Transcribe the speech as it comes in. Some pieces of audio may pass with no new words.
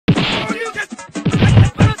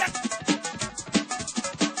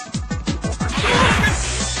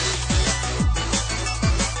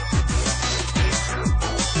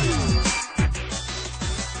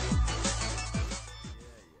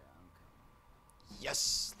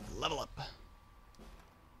Yes! Level up.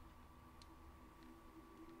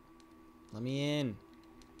 Let me in.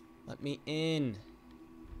 Let me in.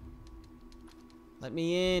 Let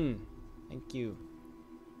me in. Thank you.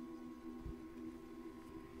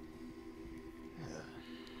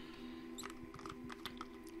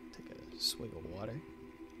 Take a swig of water.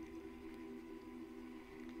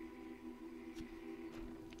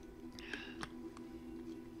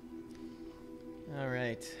 All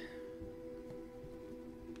right.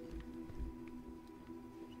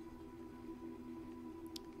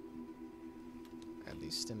 Grab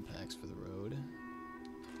these stim packs for the road.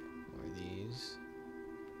 More of these.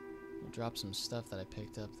 We'll drop some stuff that I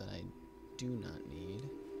picked up that I do not need.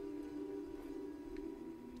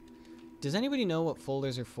 Does anybody know what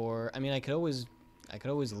folders are for? I mean, I could always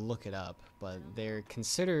look it up, but they're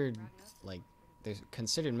considered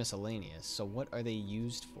miscellaneous. So what are they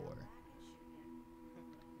used for?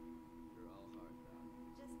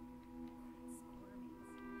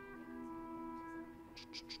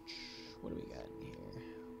 What do we got in here?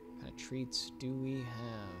 What kind of treats do we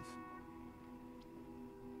have?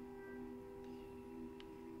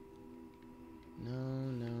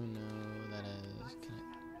 No, that is,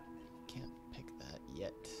 can't pick that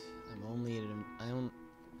yet. I'm only at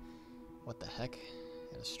what the heck?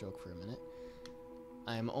 I had a stroke for a minute.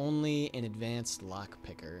 I'm only an advanced lock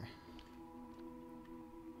picker.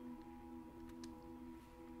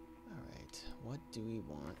 Alright, what do we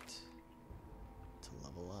want to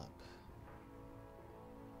level up?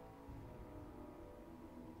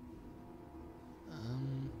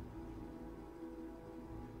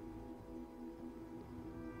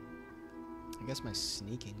 I guess my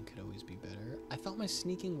sneaking could always be better. I thought my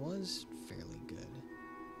sneaking was fairly good.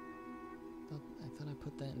 I thought I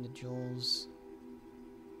put that into Joel's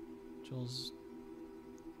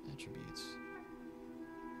attributes.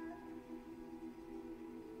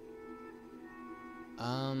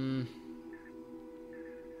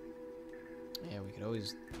 Yeah, we could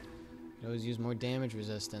always use more damage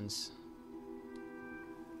resistance.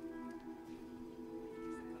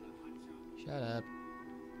 Shut up.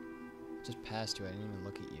 Just passed you. I didn't even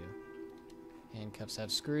look at you. Handcuffs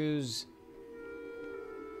have screws.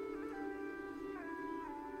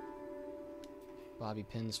 Bobby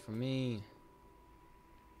pins for me.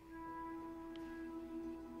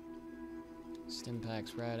 Stim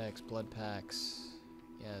packs, Radex, blood packs.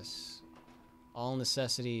 Yes. All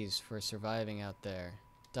necessities for surviving out there.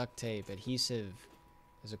 Duct tape, adhesive.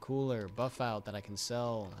 There's a cooler, buff out that I can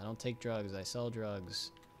sell. I don't take drugs, I sell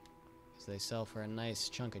drugs. They sell for a nice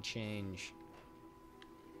chunk of change.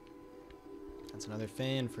 That's another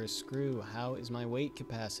fan for a screw. How is my weight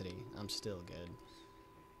capacity? I'm still good.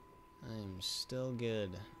 I'm still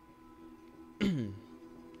good. Alright.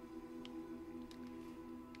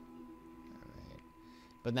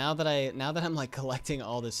 But now that I'm like collecting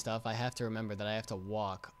all this stuff, I have to remember that I have to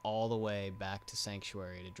walk all the way back to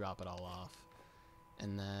Sanctuary to drop it all off.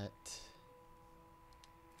 And that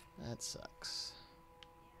sucks.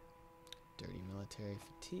 Dirty military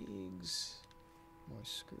fatigues. More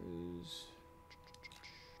screws.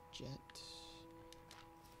 Jet.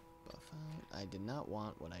 Buff out. I did not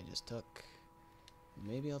want what I just took.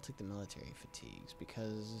 Maybe I'll take the military fatigues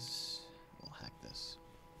because we'll hack this.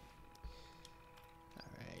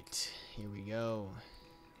 Alright, here we go.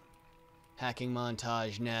 Hacking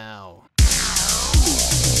montage now.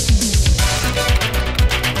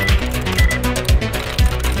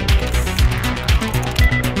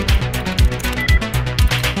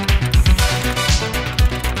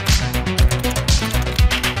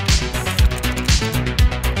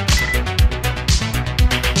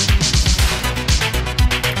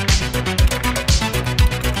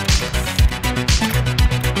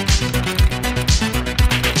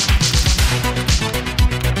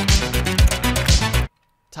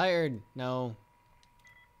 Tired. No.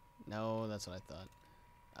 No, that's what I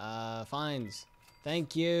thought. Fines.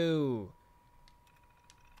 Thank you.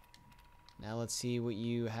 Now let's see what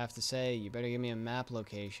you have to say. You better give me a map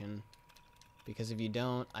location. Because if you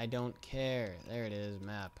don't, I don't care. There it is,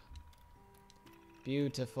 map.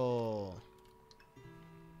 Beautiful.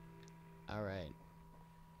 Alright.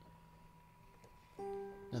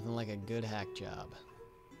 Nothing like a good hack job.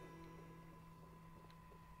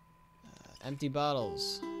 Empty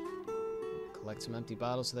bottles. Collect some empty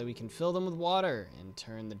bottles so that we can fill them with water and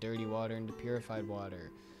turn the dirty water into purified water,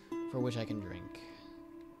 for which I can drink.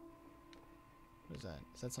 What is that?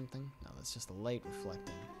 Is that something? No, that's just the light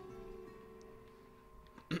reflecting.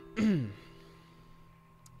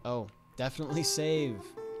 Oh, definitely save.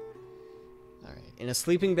 Alright, in a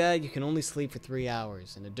sleeping bag, you can only sleep for 3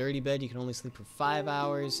 hours. In a dirty bed, you can only sleep for 5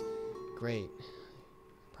 hours. Great.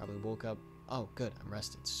 Probably woke up. Oh, good. I'm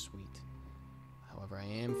rested. Sweet. However, I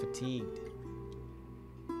am fatigued.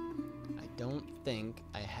 I don't think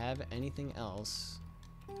I have anything else.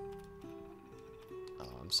 Oh,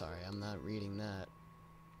 I'm sorry. I'm not reading that.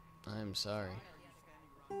 I'm sorry.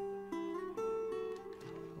 We're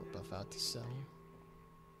buff out to sell.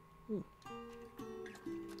 Ooh.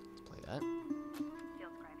 Let's play that.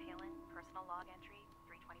 Field scribe Halen, personal log entry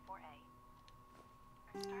 324A.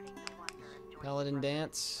 I'm starting to wonder if joining Paladin the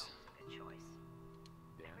dance. was a good choice.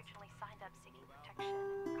 I originally signed up seeking protection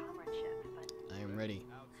and comradeship, but I am ready.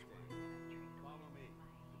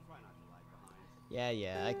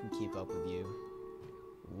 Yeah, I can keep up with you.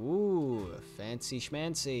 Ooh, fancy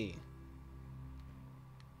schmancy.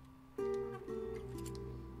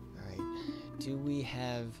 Alright, do we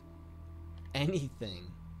have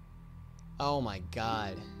anything? Oh my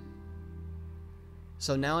god.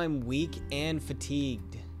 So now I'm weak and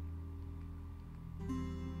fatigued.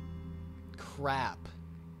 Crap.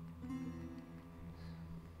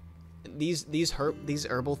 These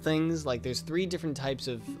herbal things, like there's 3 different types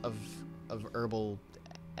of herbal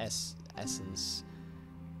essence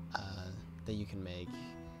that you can make.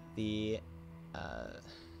 The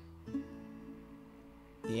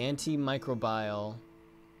antimicrobial,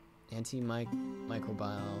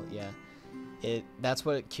 yeah. That's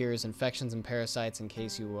what it cures infections and parasites in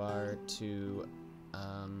case you are to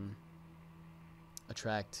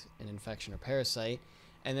attract an infection or parasite.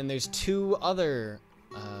 And then there's 2 other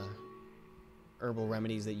herbal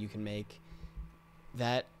remedies that you can make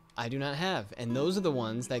that I do not have, and those are the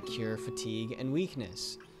ones that cure fatigue and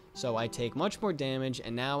weakness. So I take much more damage,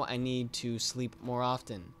 and now I need to sleep more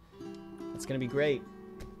often. That's gonna be great.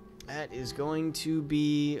 That is going to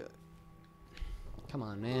be... Come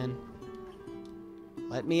on, man.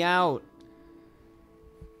 Let me out.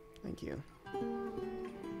 Thank you.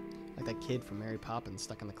 Like that kid from Mary Poppins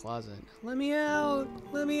stuck in the closet. Let me out!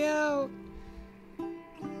 Let me out!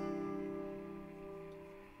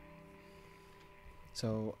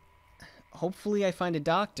 So, hopefully I find a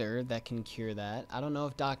doctor that can cure that. I don't know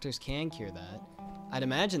if doctors can cure that. I'd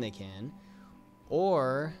imagine they can.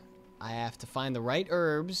 Or, I have to find the right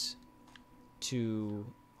herbs to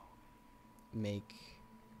make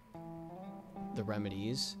the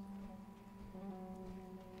remedies.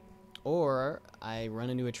 Or, I run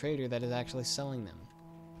into a trader that is actually selling them.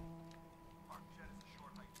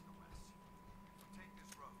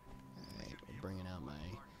 Alright, we're bringing out my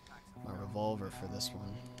revolver for this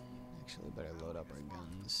one. Actually, better load up our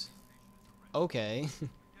guns. Okay.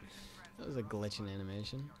 That was a glitch in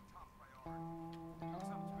animation.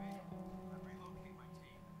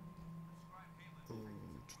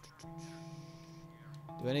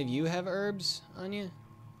 Do any of you have herbs on you?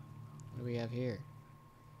 What do we have here?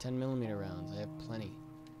 10mm rounds. I have plenty.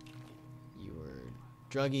 You were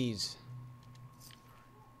druggies.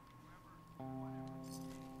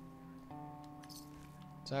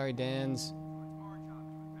 Sorry, Dans.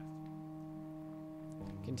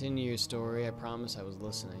 Continue your story. I promise I was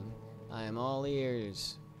listening. I am all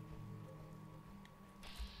ears.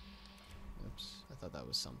 Oops, I thought that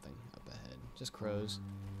was something up ahead. Just crows.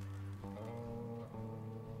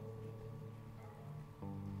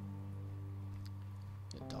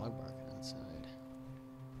 A dog barking outside.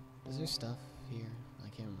 Is there stuff here? I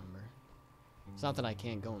can't remember. It's not that I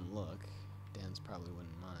can't go and look. Dan's probably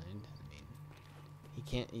wouldn't mind. I mean,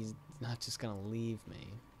 he's not just gonna leave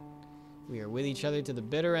me. We are with each other to the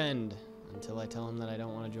bitter end, until I tell him that I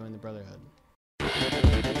don't want to join the Brotherhood.